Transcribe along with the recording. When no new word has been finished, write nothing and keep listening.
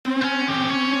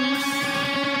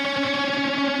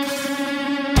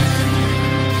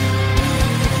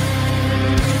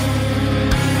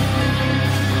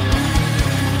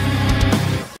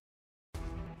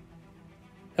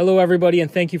Hello everybody,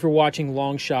 and thank you for watching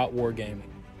Long Shot Wargaming.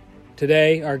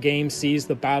 Today, our game sees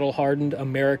the battle-hardened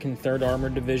American 3rd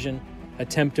Armored Division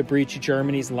attempt to breach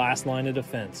Germany's last line of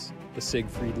defense, the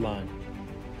Siegfried Line.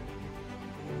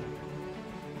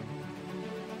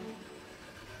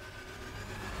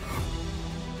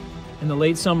 In the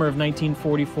late summer of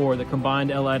 1944, the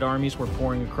combined Allied armies were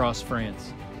pouring across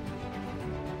France.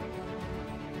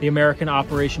 The American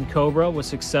Operation Cobra was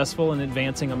successful in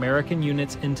advancing American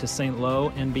units into St.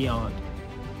 Lo and beyond.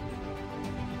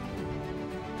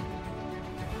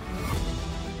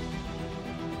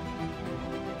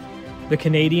 The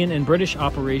Canadian and British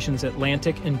operations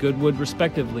Atlantic and Goodwood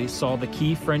respectively saw the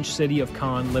key French city of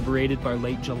Caen liberated by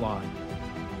late July.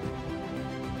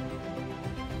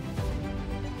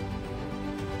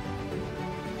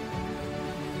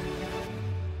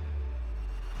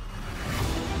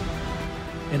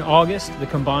 In August, the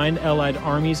combined Allied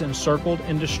armies encircled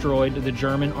and destroyed the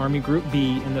German Army Group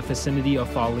B in the vicinity of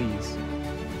Falaise.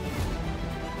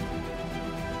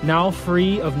 Now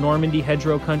free of Normandy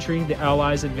hedgerow country, the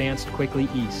Allies advanced quickly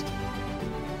east.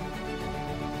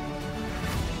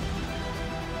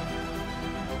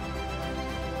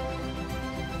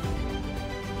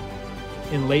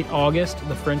 In late August,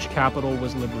 the French capital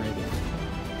was liberated.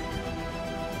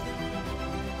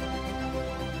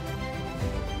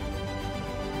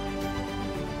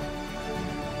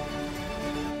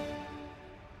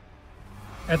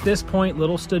 At this point,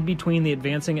 little stood between the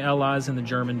advancing Allies and the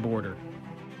German border.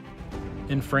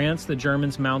 In France, the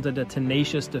Germans mounted a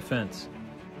tenacious defense.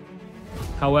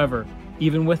 However,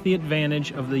 even with the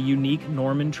advantage of the unique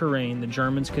Norman terrain, the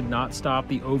Germans could not stop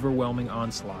the overwhelming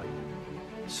onslaught.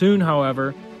 Soon,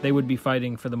 however, they would be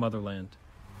fighting for the motherland.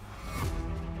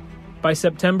 By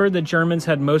September, the Germans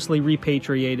had mostly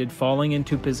repatriated, falling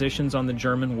into positions on the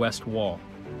German West Wall.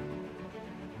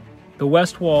 The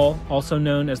West Wall, also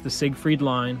known as the Siegfried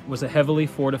Line, was a heavily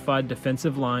fortified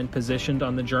defensive line positioned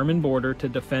on the German border to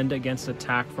defend against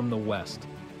attack from the west.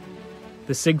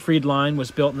 The Siegfried Line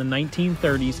was built in the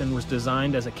 1930s and was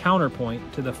designed as a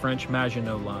counterpoint to the French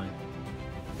Maginot Line.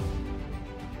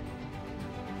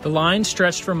 The line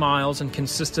stretched for miles and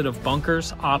consisted of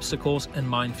bunkers, obstacles, and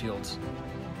minefields.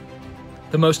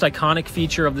 The most iconic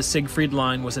feature of the Siegfried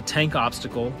Line was a tank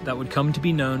obstacle that would come to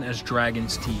be known as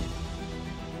Dragon's Teeth.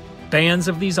 Bands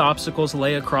of these obstacles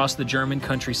lay across the German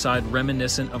countryside,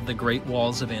 reminiscent of the Great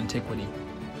Walls of antiquity.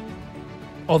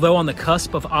 Although on the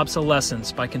cusp of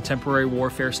obsolescence by contemporary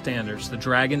warfare standards, the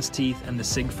Dragon's Teeth and the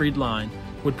Siegfried Line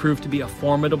would prove to be a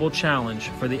formidable challenge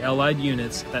for the Allied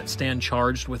units that stand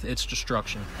charged with its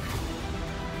destruction.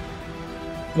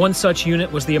 One such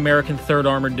unit was the American 3rd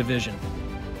Armored Division.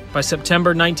 By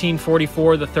September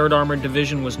 1944, the 3rd Armored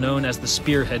Division was known as the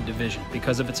Spearhead Division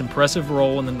because of its impressive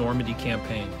role in the Normandy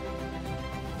campaign.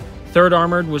 3rd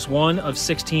Armored was one of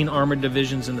 16 armored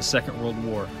divisions in the Second World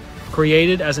War.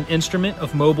 Created as an instrument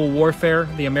of mobile warfare,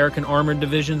 the American armored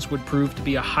divisions would prove to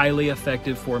be a highly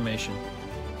effective formation.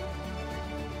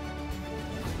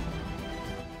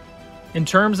 In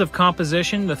terms of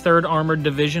composition, the 3rd Armored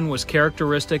Division was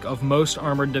characteristic of most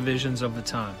armored divisions of the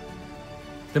time.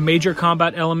 The major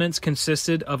combat elements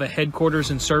consisted of a headquarters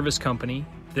and service company.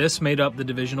 This made up the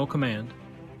divisional command.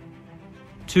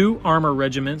 2 armor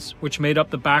regiments, which made up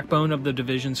the backbone of the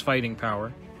division's fighting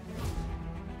power.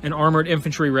 An armored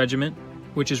infantry regiment,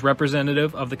 which is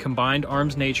representative of the combined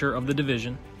arms nature of the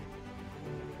division.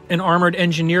 An armored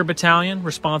engineer battalion,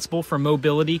 responsible for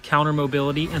mobility,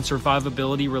 counter-mobility, and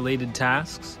survivability-related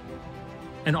tasks.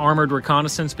 An armored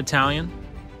reconnaissance battalion.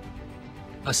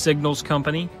 A signals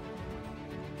company.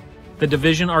 The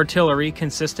division artillery,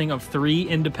 consisting of 3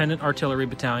 independent artillery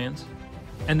battalions.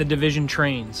 And the division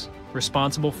trains,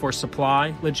 responsible for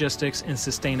supply, logistics, and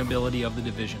sustainability of the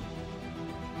division.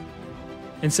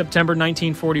 In September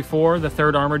 1944, the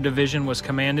 3rd Armored Division was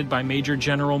commanded by Major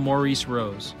General Maurice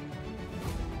Rose.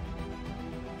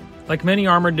 Like many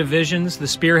armored divisions, the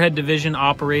Spearhead Division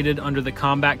operated under the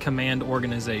Combat Command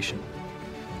Organization.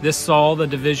 This saw the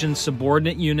division's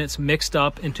subordinate units mixed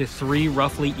up into 3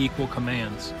 roughly equal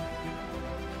commands.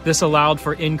 This allowed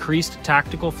for increased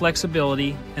tactical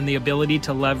flexibility and the ability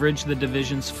to leverage the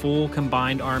division's full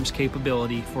combined arms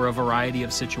capability for a variety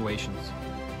of situations.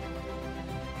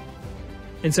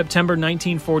 In September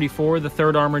 1944, the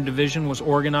 3rd Armored Division was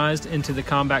organized into the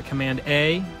Combat Command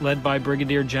A, led by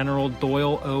Brigadier General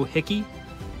Doyle O. Hickey,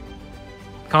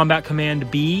 Combat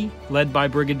Command B, led by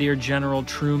Brigadier General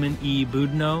Truman E.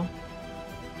 Boudinot,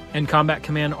 and Combat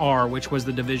Command R, which was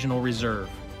the divisional reserve.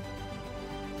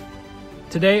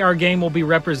 Today, our game will be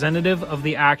representative of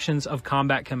the actions of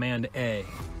Combat Command A.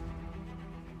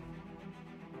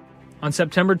 On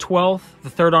September 12th, the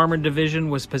 3rd Armored Division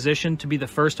was positioned to be the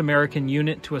first American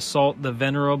unit to assault the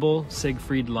venerable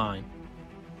Siegfried Line.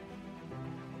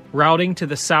 Routing to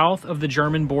the south of the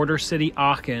German border city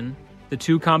Aachen, the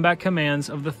 2 combat commands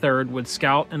of the 3rd would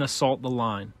scout and assault the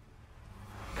line.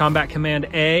 Combat Command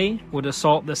A would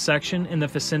assault the section in the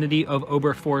vicinity of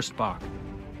Oberforstbach,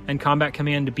 and Combat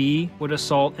Command B would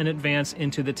assault and advance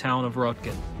into the town of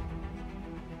Röttgen.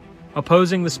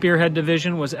 Opposing the Spearhead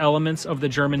Division was elements of the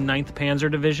German 9th Panzer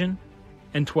Division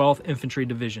and 12th Infantry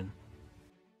Division.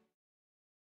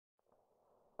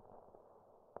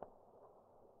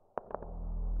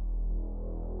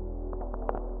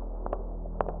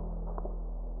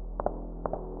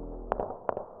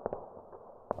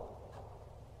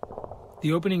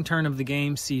 The opening turn of the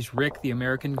game sees Rick, the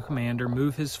American commander,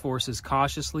 move his forces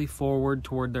cautiously forward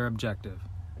toward their objective.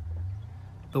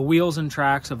 The wheels and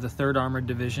tracks of the 3rd Armored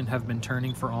Division have been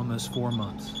turning for almost 4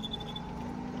 months.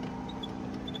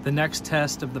 The next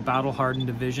test of the battle-hardened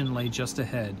division lay just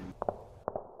ahead.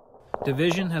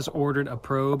 Division has ordered a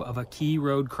probe of a key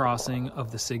road crossing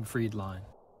of the Siegfried Line.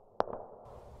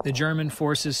 The German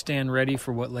forces stand ready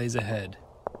for what lays ahead,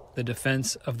 the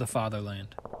defense of the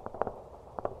fatherland.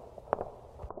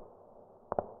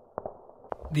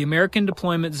 The American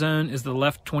deployment zone is the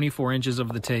left 24 inches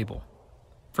of the table.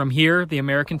 From here, the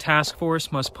American task force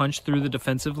must punch through the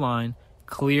defensive line,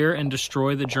 clear and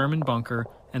destroy the German bunker,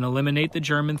 and eliminate the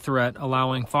German threat,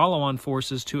 allowing follow-on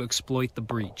forces to exploit the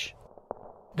breach.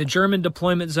 The German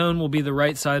deployment zone will be the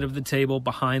right side of the table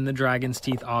behind the Dragon's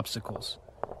Teeth obstacles.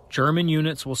 German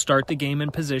units will start the game in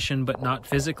position but not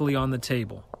physically on the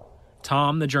table.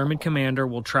 Tom, the German commander,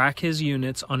 will track his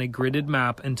units on a gridded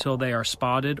map until they are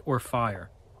spotted or fire.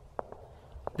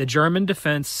 The German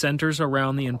defense centers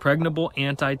around the impregnable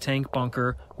anti-tank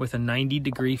bunker with a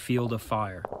 90-degree field of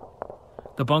fire.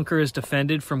 The bunker is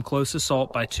defended from close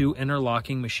assault by 2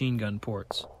 interlocking machine gun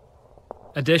ports.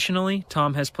 Additionally,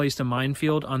 Tom has placed a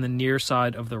minefield on the near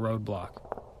side of the roadblock.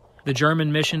 The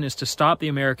German mission is to stop the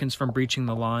Americans from breaching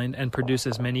the line and produce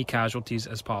as many casualties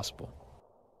as possible.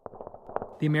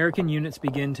 The American units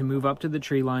begin to move up to the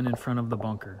tree line in front of the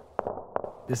bunker.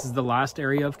 This is the last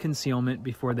area of concealment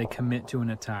before they commit to an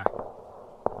attack.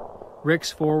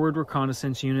 Rick's forward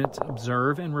reconnaissance units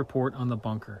observe and report on the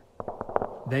bunker.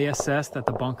 They assess that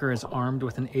the bunker is armed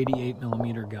with an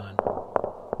 88mm gun.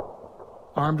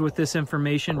 Armed with this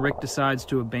information, Rick decides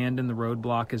to abandon the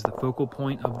roadblock as the focal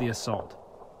point of the assault.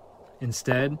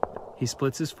 Instead, he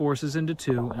splits his forces into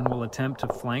 2 and will attempt to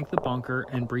flank the bunker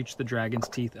and breach the Dragon's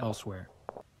Teeth elsewhere.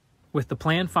 With the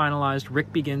plan finalized,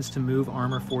 Rick begins to move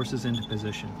armor forces into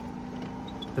position.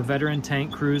 The veteran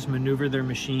tank crews maneuver their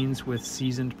machines with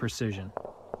seasoned precision.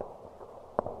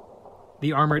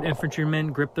 The armored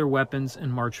infantrymen grip their weapons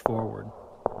and march forward.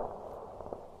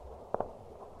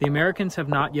 The Americans have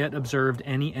not yet observed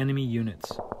any enemy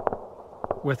units.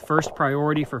 With first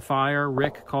priority for fire,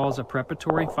 Rick calls a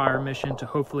preparatory fire mission to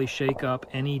hopefully shake up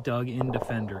any dug-in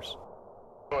defenders.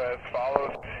 As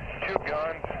follows: 2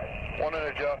 guns, 1 in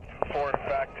adjust, 4 in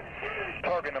fact.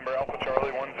 Target number Alpha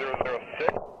Charlie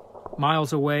 1006.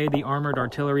 Miles away, the armored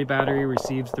artillery battery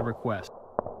receives the request.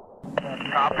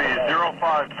 Copy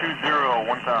 0520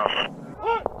 1000.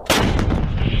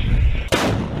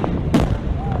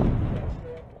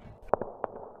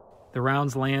 The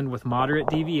rounds land with moderate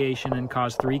deviation and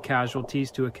cause 3 casualties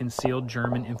to a concealed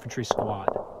German infantry squad.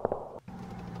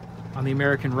 On the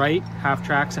American right,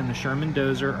 half-tracks and the Sherman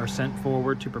dozer are sent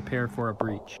forward to prepare for a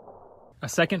breach. A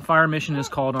second fire mission is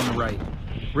called on the right.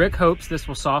 Rick hopes this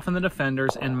will soften the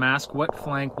defenders and mask what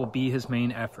flank will be his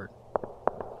main effort.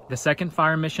 The second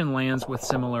fire mission lands with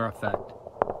similar effect.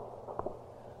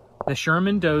 The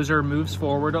Sherman dozer moves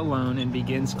forward alone and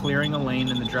begins clearing a lane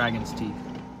in the Dragon's Teeth.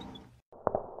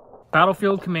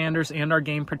 Battlefield commanders and our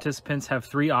game participants have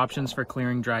 3 options for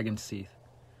clearing Dragon's Teeth.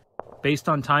 Based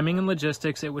on timing and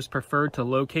logistics, it was preferred to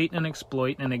locate and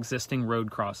exploit an existing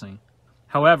road crossing.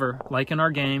 However, like in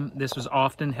our game, this was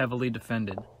often heavily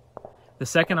defended. The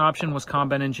second option was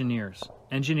combat engineers.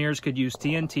 Engineers could use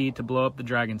TNT to blow up the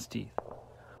Dragon's Teeth.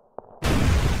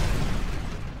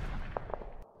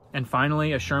 And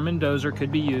finally, a Sherman dozer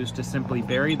could be used to simply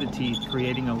bury the teeth,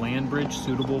 creating a land bridge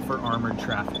suitable for armored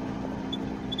traffic.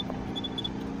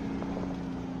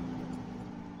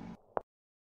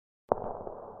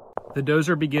 The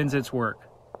dozer begins its work.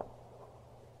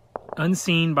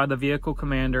 Unseen by the vehicle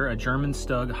commander, a German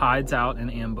Stug hides out in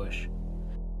ambush.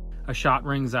 A shot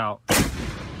rings out.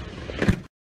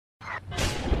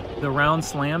 The round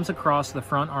slams across the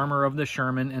front armor of the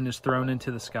Sherman and is thrown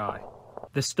into the sky.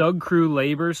 The Stug crew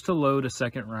labors to load a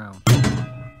second round.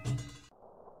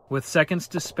 With seconds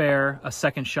to spare, a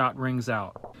second shot rings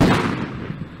out.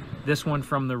 this one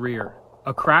from the rear.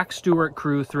 A crack Stuart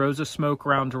crew throws a smoke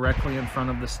round directly in front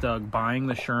of the Stug, buying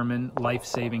the Sherman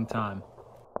life-saving time.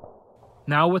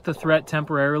 Now with the threat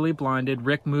temporarily blinded,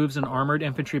 Rick moves an armored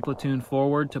infantry platoon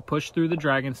forward to push through the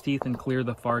Dragon's Teeth and clear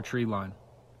the far tree line.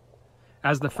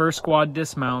 As the first squad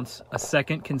dismounts, a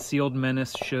second concealed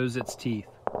menace shows its teeth.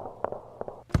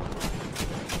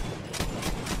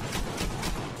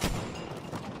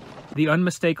 The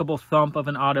unmistakable thump of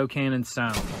an autocannon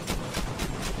sound.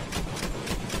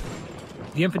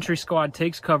 The infantry squad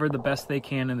takes cover the best they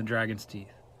can in the Dragon's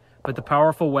Teeth, but the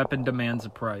powerful weapon demands a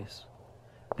price.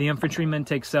 The infantrymen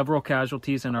take several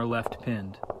casualties and are left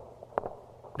pinned.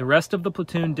 The rest of the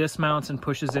platoon dismounts and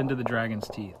pushes into the Dragon's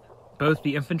Teeth. Both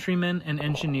the infantrymen and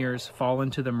engineers fall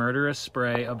into the murderous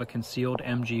spray of a concealed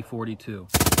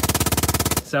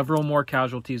MG-42. Several more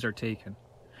casualties are taken.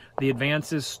 The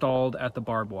advance is stalled at the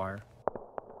barbed wire.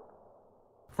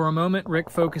 For a moment, Rick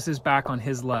focuses back on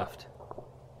his left.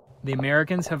 The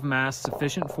Americans have massed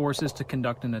sufficient forces to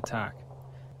conduct an attack.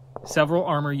 Several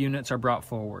armor units are brought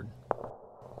forward.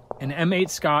 An M8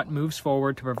 Scott moves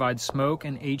forward to provide smoke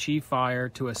and HE fire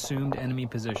to assumed enemy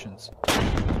positions.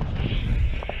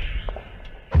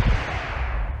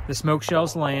 The smoke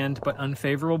shells land, but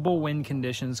unfavorable wind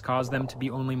conditions cause them to be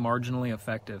only marginally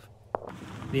effective.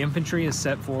 The infantry is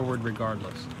set forward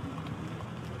regardless.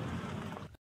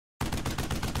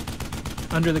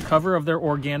 Under the cover of their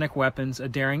organic weapons, a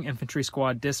daring infantry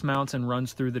squad dismounts and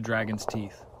runs through the Dragon's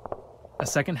Teeth. A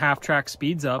second half-track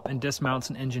speeds up and dismounts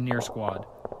an engineer squad.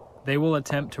 They will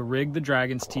attempt to rig the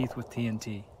Dragon's Teeth with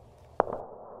TNT.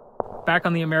 Back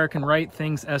on the American right,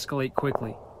 things escalate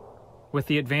quickly. With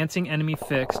the advancing enemy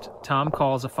fixed, Tom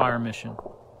calls a fire mission.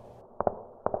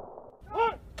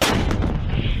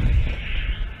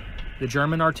 The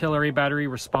German artillery battery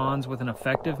responds with an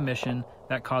effective mission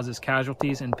that causes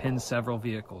casualties and pins several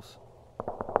vehicles.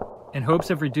 In hopes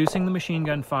of reducing the machine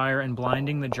gun fire and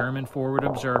blinding the German forward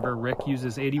observer, Rick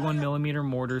uses 81mm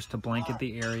mortars to blanket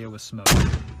the area with smoke.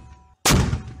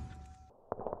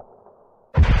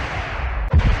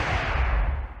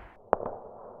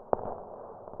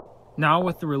 Now,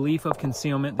 with the relief of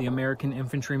concealment, the American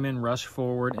infantrymen rush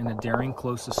forward in a daring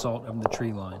close assault of the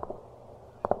tree line.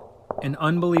 An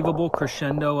unbelievable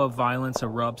crescendo of violence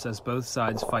erupts as both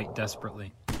sides fight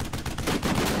desperately.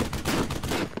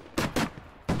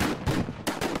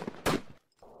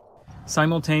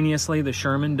 Simultaneously, the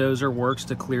Sherman dozer works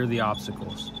to clear the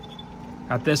obstacles.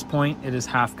 At this point, it is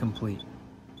half complete.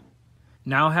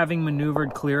 Now having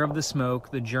maneuvered clear of the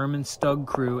smoke, the German Stug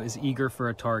crew is eager for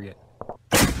a target.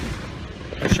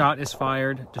 A shot is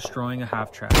fired, destroying a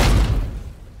half-track.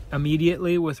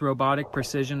 Immediately, with robotic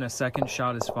precision, a second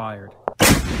shot is fired.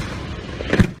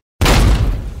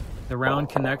 The round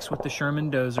connects with the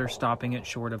Sherman dozer, stopping it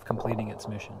short of completing its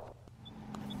mission.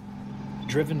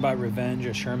 Driven by revenge,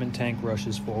 a Sherman tank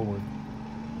rushes forward.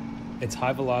 Its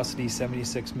high-velocity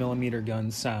 76mm gun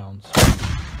sounds.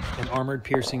 An armored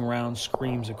piercing round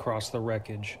screams across the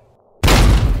wreckage.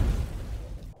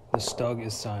 The Stug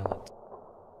is silent.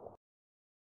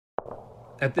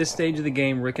 At this stage of the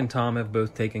game, Rick and Tom have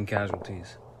both taken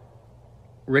casualties.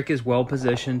 Rick is well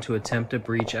positioned to attempt a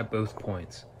breach at both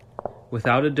points.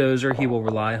 Without a dozer, he will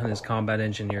rely on his combat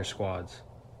engineer squads.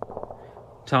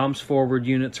 Tom's forward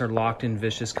units are locked in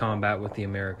vicious combat with the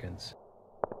Americans.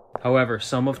 However,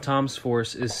 some of Tom's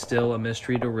force is still a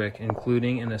mystery to Rick,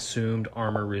 including an assumed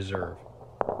armor reserve.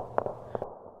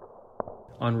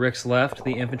 On Rick's left,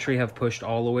 the infantry have pushed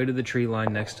all the way to the tree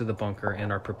line next to the bunker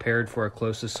and are prepared for a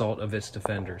close assault of its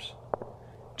defenders.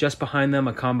 Just behind them,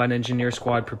 a combat engineer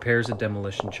squad prepares a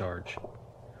demolition charge.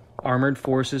 Armored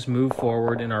forces move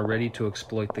forward and are ready to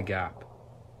exploit the gap.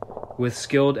 With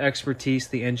skilled expertise,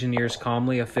 the engineers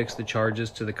calmly affix the charges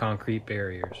to the concrete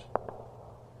barriers.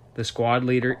 The squad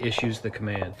leader issues the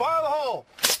command. Fire the hole!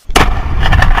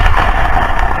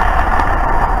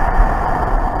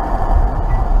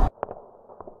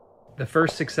 The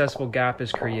first successful gap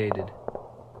is created.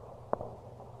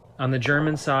 On the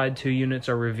German side, two units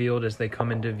are revealed as they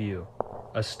come into view.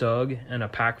 A Stug and a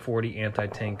PaK-40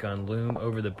 anti-tank gun loom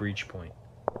over the breach point.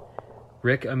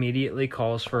 Rick immediately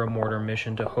calls for a mortar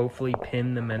mission to hopefully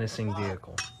pin the menacing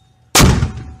vehicle.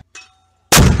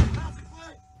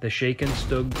 The shaken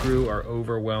Stug crew are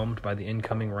overwhelmed by the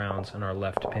incoming rounds and are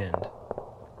left pinned.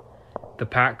 The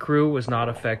PaK crew was not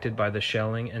affected by the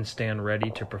shelling and stand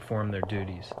ready to perform their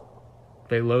duties.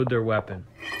 They load their weapon.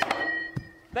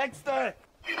 Next day!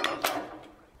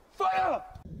 Fire!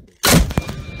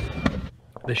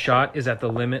 The shot is at the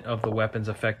limit of the weapon's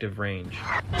effective range.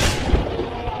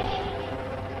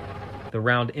 The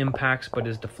round impacts but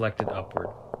is deflected upward.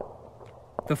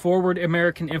 The forward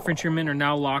American infantrymen are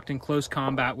now locked in close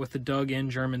combat with the dug-in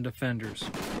German defenders.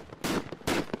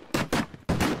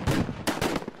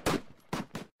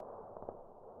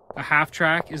 A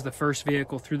half-track is the first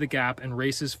vehicle through the gap and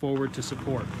races forward to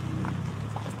support.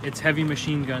 Its heavy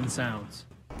machine gun sounds.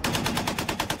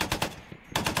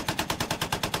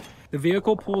 The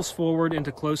vehicle pulls forward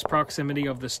into close proximity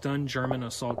of the stunned German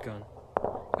assault gun.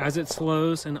 As it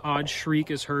slows, an odd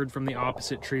shriek is heard from the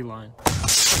opposite tree line.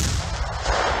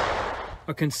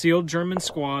 A concealed German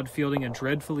squad fielding a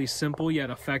dreadfully simple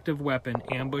yet effective weapon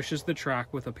ambushes the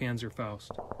track with a Panzerfaust.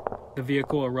 The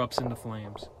vehicle erupts into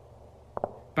flames.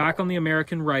 Back on the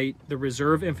American right, the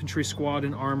reserve infantry squad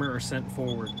and armor are sent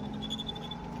forward.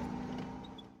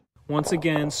 Once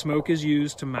again, smoke is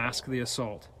used to mask the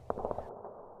assault.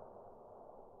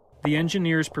 The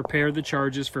engineers prepare the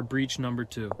charges for breach number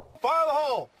 2. Fire the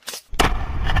hole!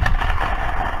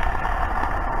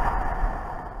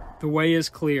 The way is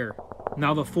clear.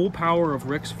 Now the full power of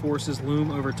Rick's forces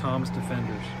loom over Tom's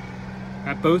defenders.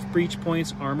 At both breach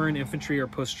points, armor and infantry are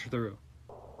pushed through.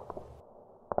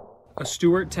 A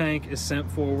Stuart tank is sent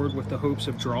forward with the hopes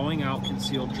of drawing out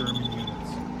concealed German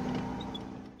units.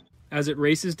 As it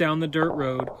races down the dirt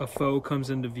road, a foe comes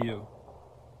into view.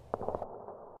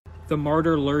 The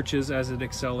Martyr lurches as it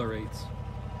accelerates.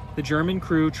 The German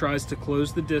crew tries to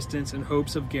close the distance in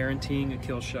hopes of guaranteeing a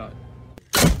kill shot.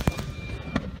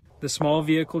 The small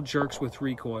vehicle jerks with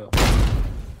recoil.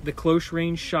 The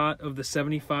close-range shot of the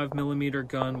 75mm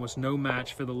gun was no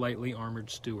match for the lightly armored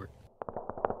Stuart.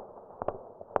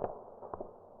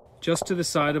 Just to the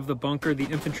side of the bunker, the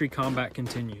infantry combat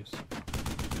continues.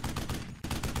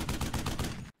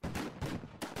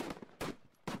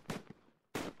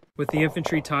 With the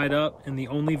infantry tied up and the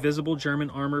only visible German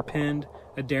armor pinned,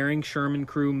 a daring Sherman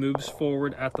crew moves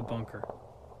forward at the bunker.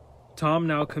 Tom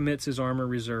now commits his armor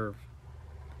reserve.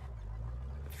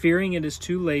 Fearing it is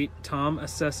too late, Tom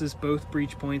assesses both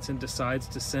breach points and decides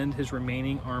to send his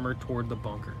remaining armor toward the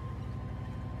bunker.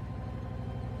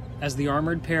 As the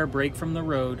armored pair break from the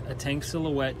road, a tank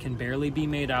silhouette can barely be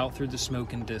made out through the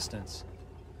smoke and distance.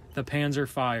 The Panzer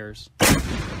fires.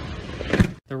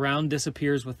 The round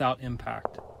disappears without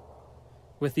impact.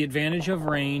 With the advantage of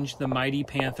range, the mighty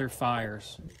Panther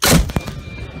fires.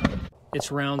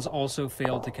 Its rounds also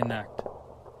fail to connect.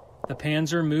 The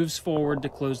Panzer moves forward to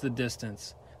close the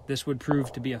distance. This would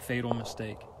prove to be a fatal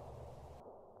mistake.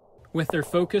 With their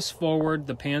focus forward,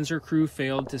 the Panzer crew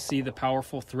failed to see the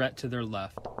powerful threat to their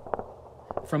left.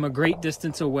 From a great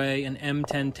distance away, an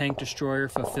M10 tank destroyer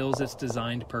fulfills its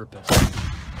designed purpose.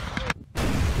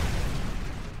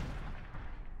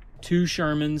 2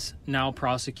 Shermans now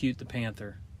prosecute the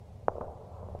Panther.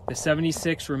 The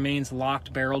 76 remains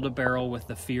locked barrel to barrel with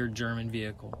the feared German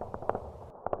vehicle.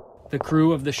 The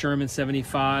crew of the Sherman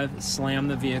 75 slam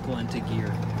the vehicle into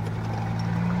gear.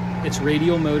 Its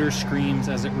radial motor screams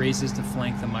as it races to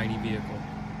flank the mighty vehicle.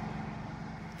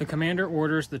 The commander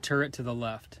orders the turret to the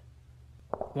left.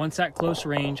 Once at close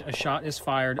range, a shot is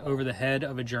fired over the head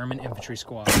of a German infantry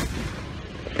squad.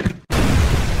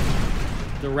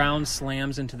 The round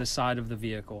slams into the side of the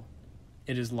vehicle.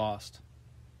 It is lost.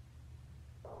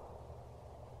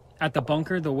 At the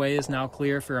bunker, the way is now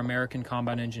clear for American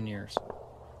combat engineers.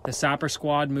 The sapper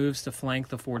squad moves to flank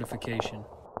the fortification.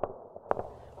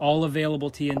 All available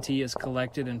TNT is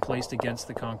collected and placed against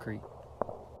the concrete.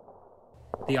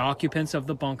 The occupants of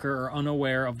the bunker are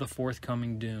unaware of the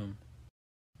forthcoming doom.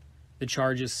 The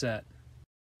charge is set.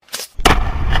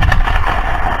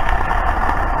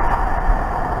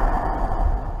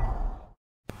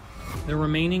 The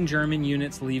remaining German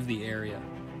units leave the area.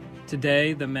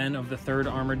 Today, the men of the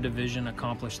 3rd Armored Division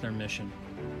accomplished their mission.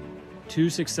 2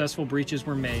 successful breaches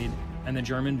were made, and the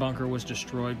German bunker was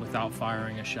destroyed without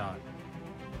firing a shot.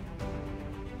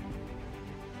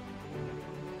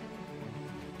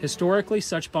 Historically,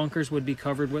 such bunkers would be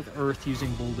covered with earth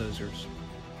using bulldozers.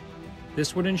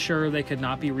 This would ensure they could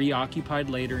not be reoccupied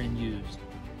later and used.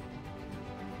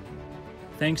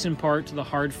 Thanks in part to the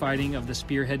hard fighting of the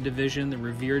Spearhead Division, the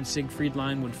revered Siegfried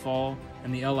Line would fall,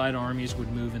 and the Allied armies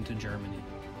would move into Germany.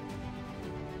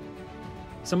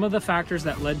 Some of the factors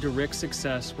that led to Rick's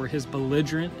success were his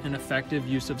belligerent and effective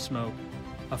use of smoke,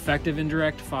 effective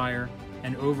indirect fire,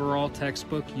 and overall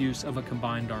textbook use of a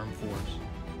combined armed force.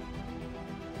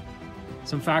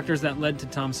 Some factors that led to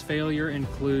Tom's failure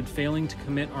include failing to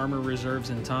commit armor reserves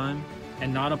in time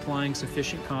and not applying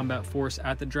sufficient combat force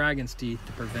at the Dragon's Teeth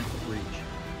to prevent the breach.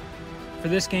 For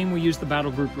this game, we used the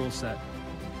Battlegroup rule set.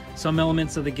 Some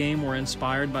elements of the game were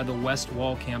inspired by the West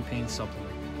Wall campaign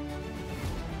supplement.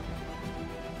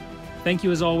 Thank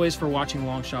you as always for watching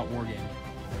Longshot Wargaming.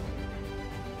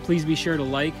 Please be sure to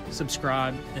like,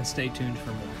 subscribe, and stay tuned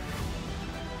for more.